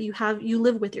yourself, right? You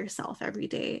live with yourself every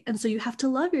day. And so you have to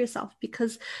love yourself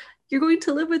because you're going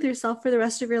to live with yourself for the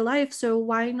rest of your life. So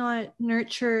why not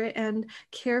nurture and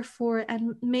care for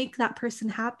and make that person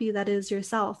happy that is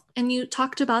yourself? And you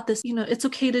talked about this, it's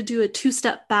okay to do a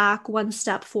 2-step back, 1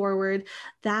 step forward.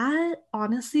 That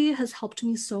honestly has helped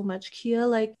me so much, Kia.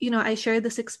 Like, I shared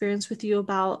this experience with you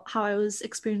about how I was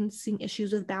experiencing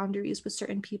issues with boundaries with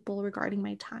certain people regarding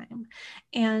my time.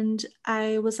 And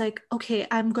I was like, okay,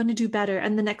 I'm going to do better.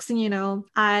 And the next thing you know,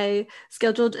 I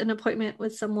scheduled an appointment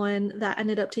with someone that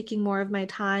ended up taking more of my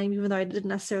time, even though I didn't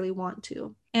necessarily want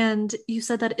to. And you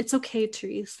said that it's okay,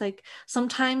 Therese. Like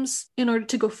sometimes in order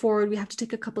to go forward, we have to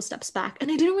take a couple steps back. And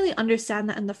I didn't really understand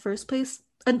that in the first place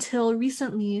until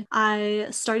recently. I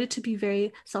started to be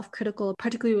very self-critical,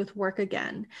 particularly with work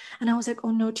again. And I was like,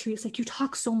 oh no, Therese, like you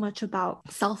talk so much about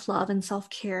self-love and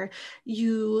self-care.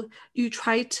 You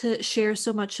try to share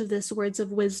so much of this words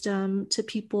of wisdom to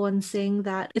people and saying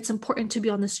that it's important to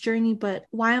be on this journey, but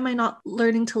why am I not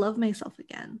learning to love myself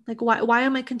again? Like why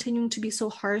am I continuing to be so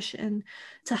harsh and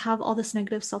to have all this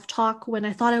negative self-talk when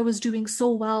I thought I was doing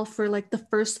so well for like the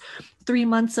first 3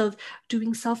 months of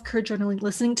doing self-care journaling,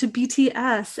 listening to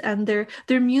BTS and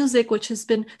their music, which has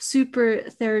been super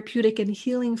therapeutic and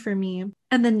healing for me.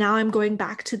 And then now I'm going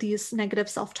back to these negative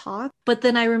self-talk. But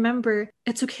then I remember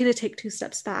it's okay to take 2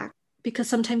 steps back because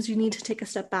sometimes you need to take a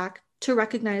step back to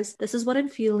recognize this is what I'm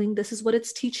feeling. This is what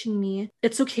it's teaching me.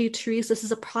 It's okay, Therese. This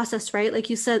is a process, right? Like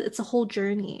you said, it's a whole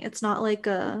journey. It's not like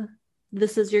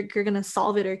this is you're gonna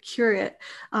solve it or cure it.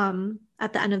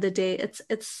 At the end of the day,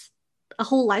 it's a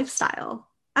whole lifestyle.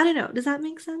 I don't know. Does that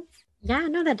make sense? Yeah,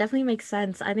 no, that definitely makes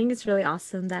sense. I think it's really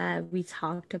awesome that we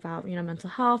talked about,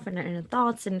 mental health and our inner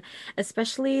thoughts and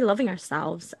especially loving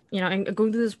ourselves, and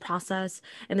going through this process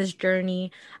and this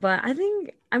journey. But I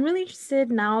think I'm really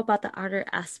interested now about the other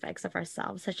aspects of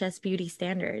ourselves, such as beauty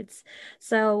standards.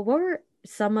 So, what were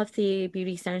some of the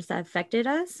beauty standards that affected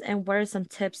us, and what are some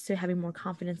tips to having more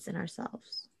confidence in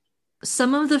ourselves?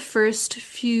 Some of the first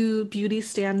few beauty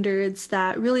standards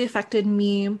that really affected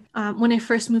me when I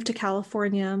first moved to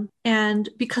California, and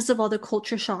because of all the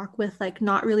culture shock with like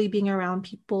not really being around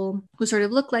people who sort of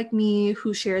look like me,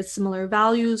 who shared similar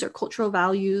values or cultural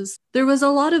values, there was a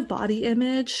lot of body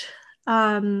image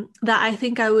that I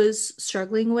think I was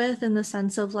struggling with in the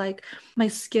sense of like my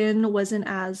skin wasn't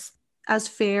as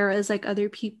fair as like other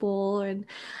people. And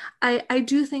I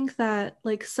do think that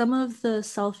like some of the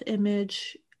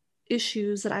self-image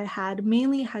issues that I had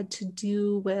mainly had to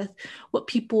do with what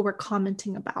people were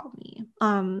commenting about me.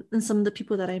 And some of the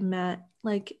people that I met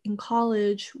like in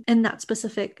college in that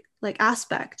specific like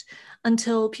aspect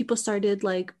until people started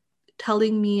like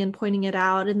telling me and pointing it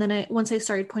out. And then once I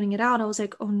started pointing it out, I was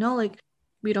like, oh no, like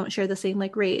we don't share the same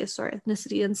like race or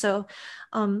ethnicity. And so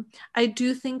I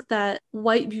do think that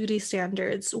white beauty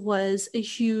standards was a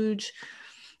huge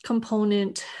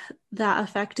component that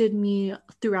affected me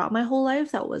throughout my whole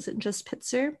life. That wasn't just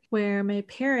Pitzer, where my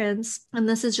parents, and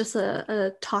this is just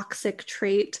a toxic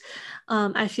trait,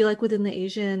 I feel like within the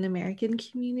Asian American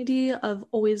community of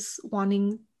always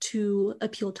wanting to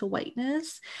appeal to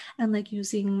whiteness and like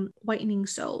using whitening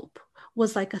soap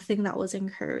was like a thing that was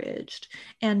encouraged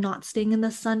and not staying in the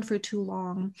sun for too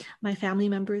long. My family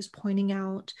members pointing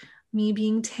out me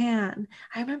being tan.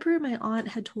 I remember my aunt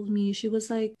had told me, she was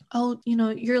like, oh,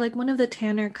 you're like one of the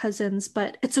tanner cousins,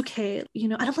 but it's okay.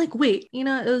 And I'm like, wait, it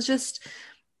was just,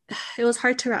 it was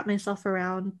hard to wrap myself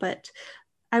around. But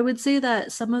I would say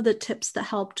that some of the tips that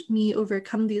helped me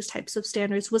overcome these types of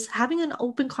standards was having an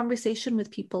open conversation with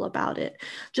people about it,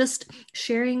 just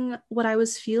sharing what I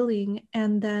was feeling,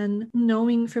 and then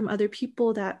knowing from other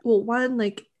people that, well, one,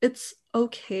 like it's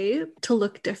okay to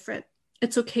look different,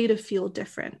 it's okay to feel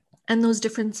different. And those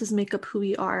differences make up who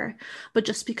we are. But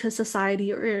just because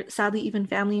society or sadly even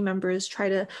family members try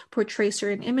to portray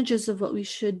certain images of what we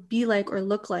should be like or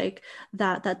look like,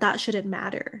 that shouldn't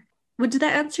matter. Did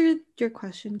that answer your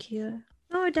question, Kia?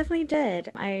 Oh, it definitely did.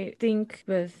 I think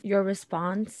with your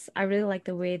response, I really like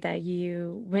the way that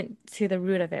you went to the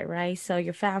root of it, right? So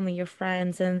your family, your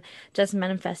friends, and just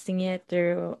manifesting it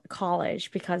through college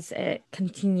because it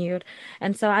continued.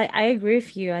 And so I agree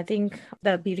with you. I think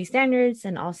the beauty standards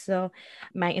and also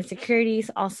my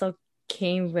insecurities also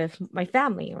came with my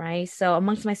family, right? So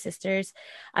amongst my sisters,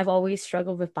 I've always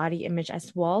struggled with body image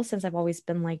as well, since I've always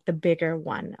been like the bigger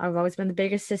one. I've always been the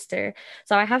bigger sister.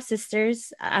 So I have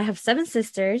sisters. I have seven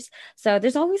sisters. So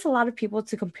there's always a lot of people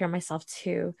to compare myself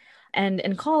to. And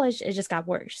in college, it just got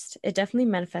worse. It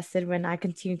definitely manifested when I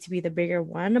continued to be the bigger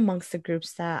one amongst the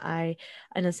groups that I,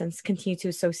 in a sense, continue to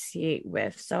associate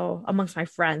with. So amongst my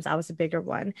friends, I was a bigger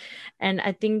one. And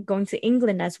I think going to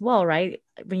England as well, right?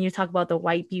 When you talk about the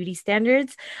white beauty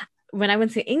standards, when I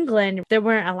went to England, there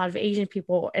weren't a lot of Asian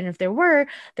people. And if there were,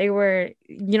 they were,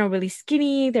 really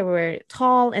skinny, they were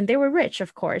tall, and they were rich,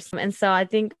 of course. And so I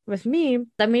think with me,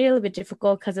 that made it a little bit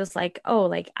difficult because it's like, oh,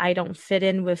 like I don't fit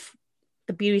in with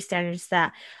the beauty standards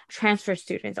that transfer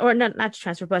students, or not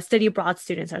transfer, but study abroad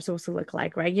students are supposed to look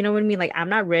like, right? You know what I mean? Like I'm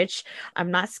not rich,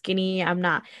 I'm not skinny, I'm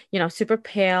not, super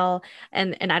pale,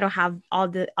 and I don't have all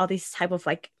these type of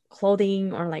like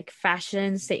clothing or like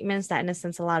fashion statements that in a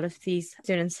sense a lot of these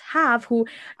students have who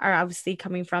are obviously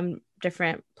coming from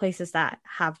different places that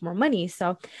have more money.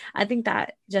 So I think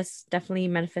that just definitely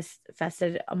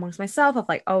manifested amongst myself of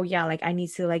like, oh yeah, like I need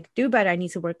to like do better, I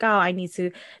need to work out, I need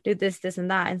to do this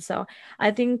and that. And so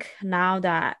I think now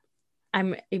that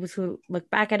I'm able to look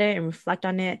back at it and reflect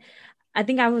on it, I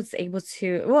think I was able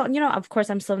to, well, of course,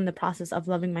 I'm still in the process of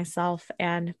loving myself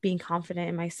and being confident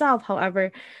in myself.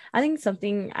 However, I think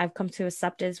something I've come to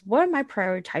accept is, what am I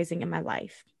prioritizing in my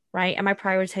life? Right? Am I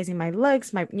prioritizing my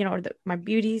looks, my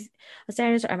beauty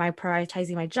standards, or am I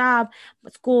prioritizing my job, my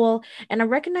school? And I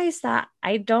recognize that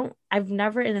I've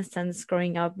never, in a sense,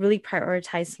 growing up, really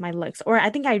prioritized my looks, or I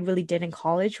think I really did in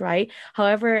college, right?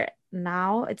 However,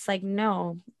 now it's like,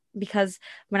 no, because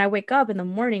when I wake up in the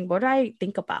morning, what do I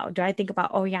think about? Do I think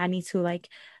about, oh yeah, I need to like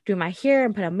do my hair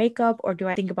and put on makeup, or do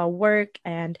I think about work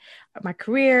and my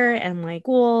career and my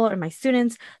school or my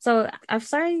students? So I'm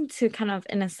starting to kind of,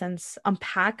 in a sense,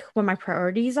 unpack what my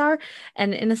priorities are,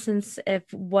 and in a sense, if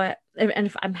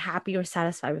I'm happy or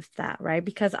satisfied with that, right?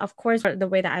 Because of course, the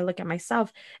way that I look at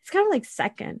myself, it's kind of like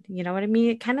second, you know what I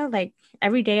mean? Kind of like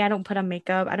every day I don't put on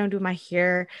makeup, I don't do my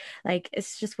hair, like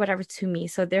it's just whatever to me.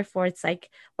 So therefore, it's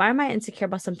like, why am I insecure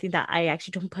about something that I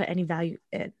actually don't put any value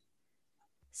in?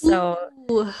 So,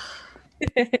 Ooh,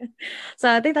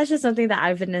 so I think that's just something that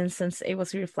I've been in since able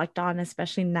to reflect on,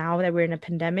 especially now that we're in a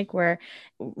pandemic where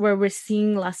we're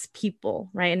seeing less people,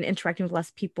 right, and interacting with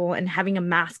less people and having a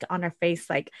mask on our face,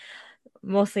 like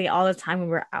mostly all the time when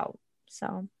we're out.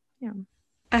 So, yeah.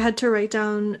 I had to write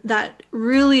down that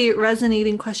really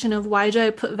resonating question of why do I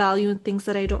put value in things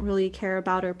that I don't really care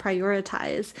about or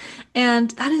prioritize?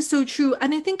 And that is so true.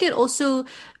 And I think it also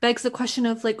begs the question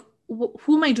of like,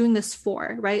 who am I doing this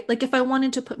for, right? Like, if I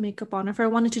wanted to put makeup on, if I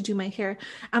wanted to do my hair,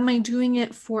 am I doing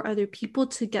it for other people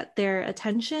to get their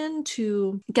attention,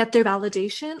 to get their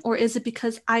validation? Or is it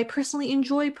because I personally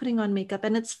enjoy putting on makeup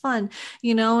and it's fun,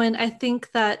 And I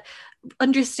think that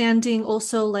understanding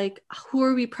also like who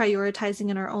are we prioritizing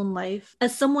in our own life.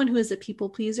 As someone who is a people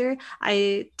pleaser,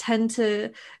 I tend to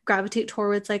gravitate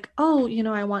towards like, oh,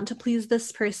 I want to please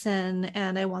this person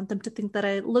and I want them to think that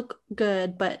I look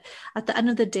good. But at the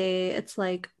end of the day, it's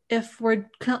like, if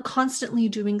we're constantly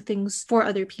doing things for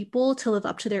other people to live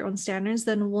up to their own standards,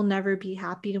 then we'll never be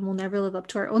happy and we'll never live up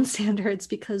to our own standards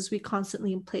because we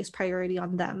constantly place priority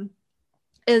on them.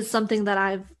 Is something that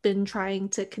I've been trying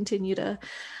to continue to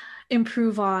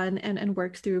improve on and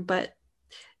work through. But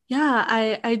yeah,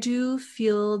 I do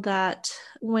feel that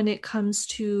when it comes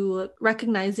to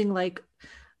recognizing like,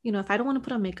 if I don't want to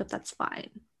put on makeup, that's fine.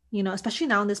 you know, especially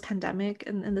now in this pandemic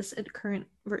and in this current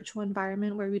virtual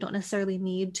environment where we don't necessarily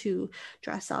need to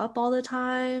dress up all the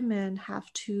time and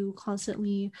have to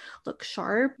constantly look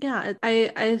sharp. Yeah,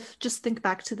 I just think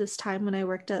back to this time when I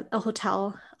worked at a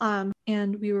hotel,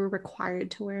 and we were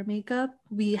required to wear makeup.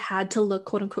 We had to look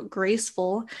quote unquote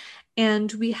graceful,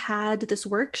 and we had this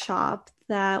workshop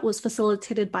that was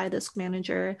facilitated by this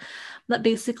manager that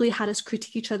basically had us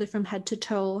critique each other from head to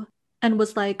toe and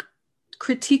was like,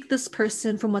 critique this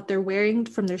person from what they're wearing,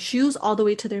 from their shoes all the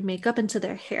way to their makeup and to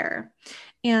their hair.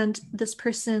 And this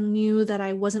person knew that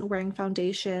I wasn't wearing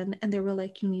foundation, and they were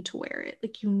like, you need to wear it.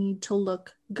 Like, you need to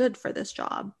look good for this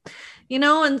job, you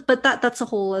know? And but that's a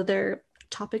whole other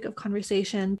topic of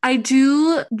conversation. I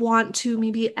do want to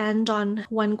maybe end on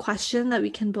one question that we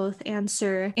can both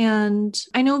answer. And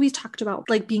I know we talked about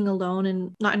like being alone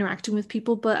and not interacting with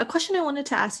people, but a question I wanted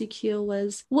to ask you, Kia,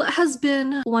 was what has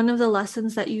been one of the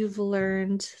lessons that you've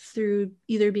learned through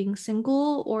either being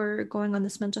single or going on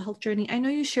this mental health journey? I know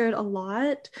you shared a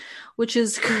lot, which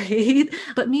is great,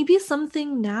 but maybe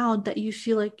something now that you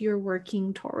feel like you're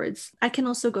working towards. I can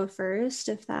also go first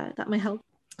if that might help.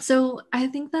 So I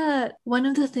think that one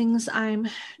of the things I'm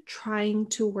trying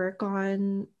to work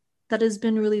on that has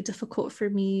been really difficult for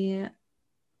me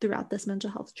throughout this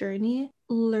mental health journey,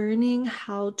 learning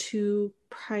how to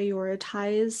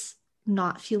prioritize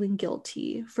not feeling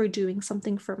guilty for doing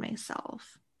something for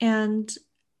myself. And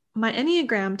my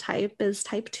Enneagram type is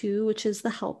type 2, which is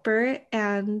the helper.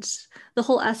 And the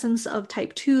whole essence of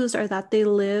type 2s are that they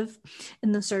live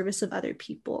in the service of other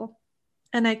people.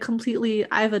 And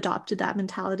I've adopted that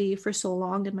mentality for so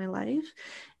long in my life.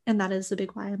 And that is the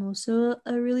big why I'm also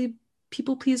a really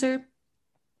people pleaser.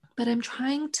 But I'm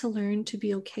trying to learn to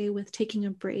be okay with taking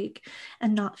a break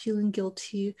and not feeling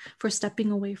guilty for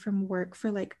stepping away from work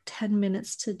for like 10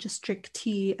 minutes to just drink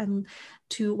tea and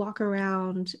to walk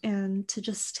around and to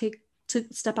just to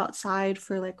step outside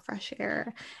for like fresh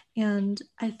air. And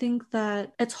I think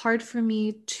that it's hard for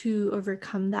me to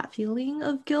overcome that feeling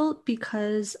of guilt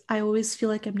because I always feel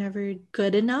like I'm never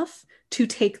good enough to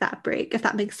take that break, if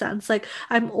that makes sense. Like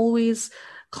I'm always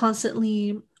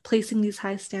constantly placing these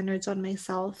high standards on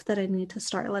myself that I need to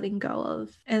start letting go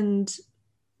of. And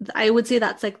I would say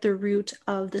that's like the root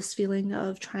of this feeling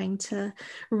of trying to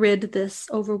rid this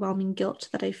overwhelming guilt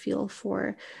that I feel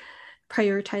for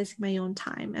prioritizing my own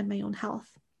time and my own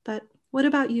health. But what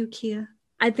about you, Kia?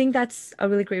 I think that's a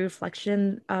really great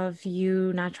reflection of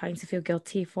you not trying to feel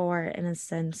guilty for, in a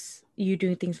sense, you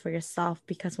doing things for yourself.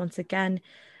 Because once again,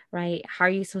 right, how are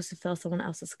you supposed to fill someone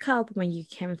else's cup when you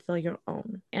can't fill your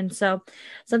own? And so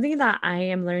something that I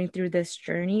am learning through this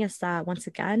journey is that, once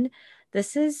again,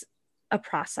 this is a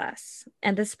process.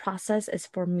 And this process is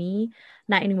for me,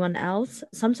 not anyone else.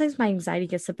 Sometimes my anxiety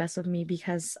gets the best of me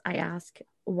because I ask,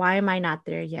 why am I not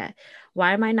there yet?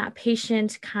 Why am I not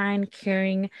patient, kind,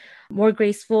 caring, more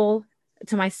graceful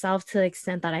to myself to the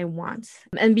extent that I want?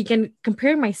 And begin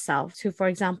comparing myself to, for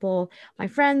example, my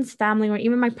friends, family, or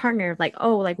even my partner. Like,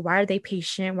 oh, like, why are they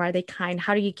patient? Why are they kind?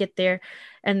 How do you get there?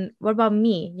 And what about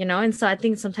me? You know? And so I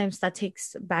think sometimes that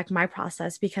takes back my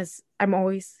process because I'm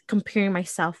always comparing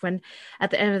myself when at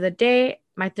the end of the day,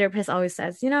 my therapist always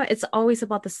says, it's always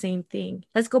about the same thing.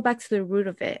 Let's go back to the root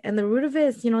of it. And the root of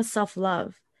it is,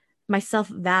 self-love, my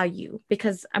self-value,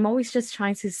 because I'm always just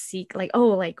trying to seek like, oh,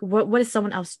 like what is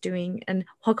someone else doing and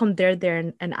how come they're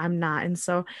there and I'm not? And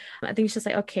so I think it's just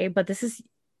like, okay, but this is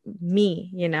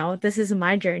me, this is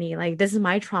my journey. Like, this is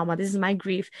my trauma. This is my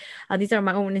grief. These are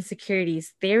my own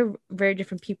insecurities. They're very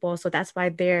different people. So that's why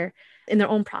they're in their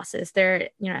own process. They're,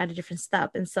 at a different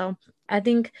step. And so I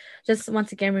think just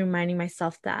once again, reminding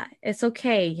myself that it's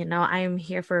okay. I am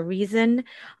here for a reason,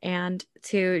 and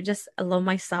to just love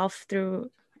myself through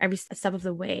every step of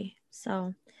the way.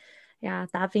 So yeah,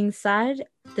 that being said,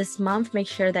 this month, make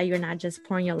sure that you're not just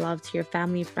pouring your love to your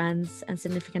family, friends, and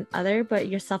significant other, but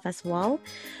yourself as well.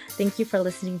 Thank you for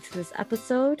listening to this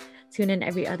episode. Tune in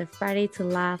every other Friday to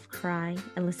laugh, cry,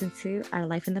 and listen to Our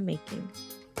Life in the Making.